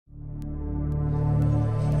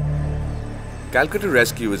Calcutta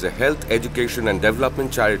Rescue is a health, education and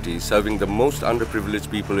development charity serving the most underprivileged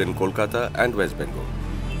people in Kolkata and West Bengal.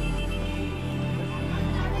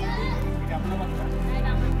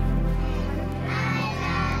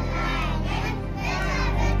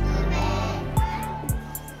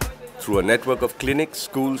 Through a network of clinics,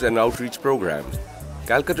 schools and outreach programs,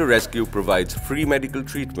 Calcutta Rescue provides free medical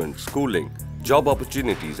treatment, schooling, job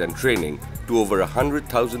opportunities and training to over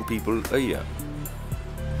 100,000 people a year.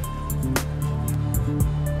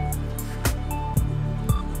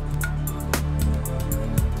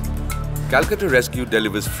 Calcutta Rescue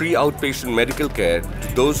delivers free outpatient medical care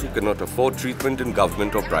to those who cannot afford treatment in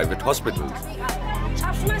government or private hospitals.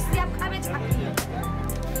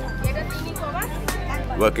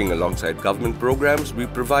 Working alongside government programs, we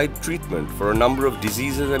provide treatment for a number of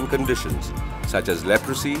diseases and conditions such as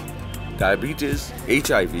leprosy, diabetes,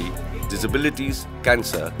 HIV, disabilities,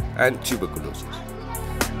 cancer and tuberculosis.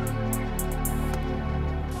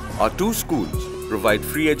 Our two schools provide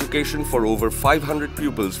free education for over 500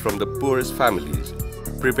 pupils from the poorest families,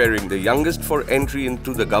 preparing the youngest for entry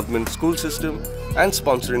into the government school system and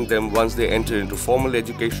sponsoring them once they enter into formal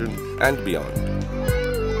education and beyond.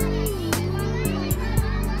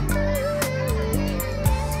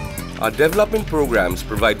 Our development programs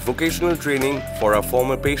provide vocational training for our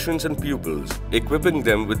former patients and pupils, equipping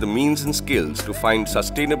them with the means and skills to find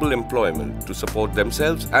sustainable employment to support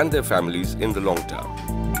themselves and their families in the long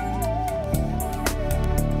term.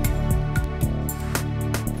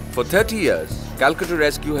 For 30 years, Calcutta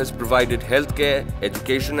Rescue has provided healthcare,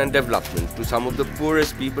 education and development to some of the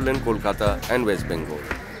poorest people in Kolkata and West Bengal.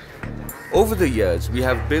 Over the years, we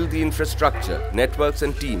have built the infrastructure, networks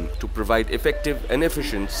and team to provide effective and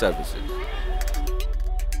efficient services.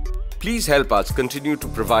 Please help us continue to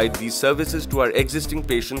provide these services to our existing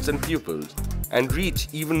patients and pupils and reach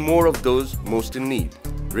even more of those most in need,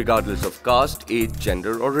 regardless of caste, age,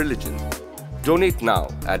 gender or religion. Donate now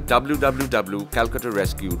at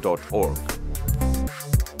www.calcuttarescue.org.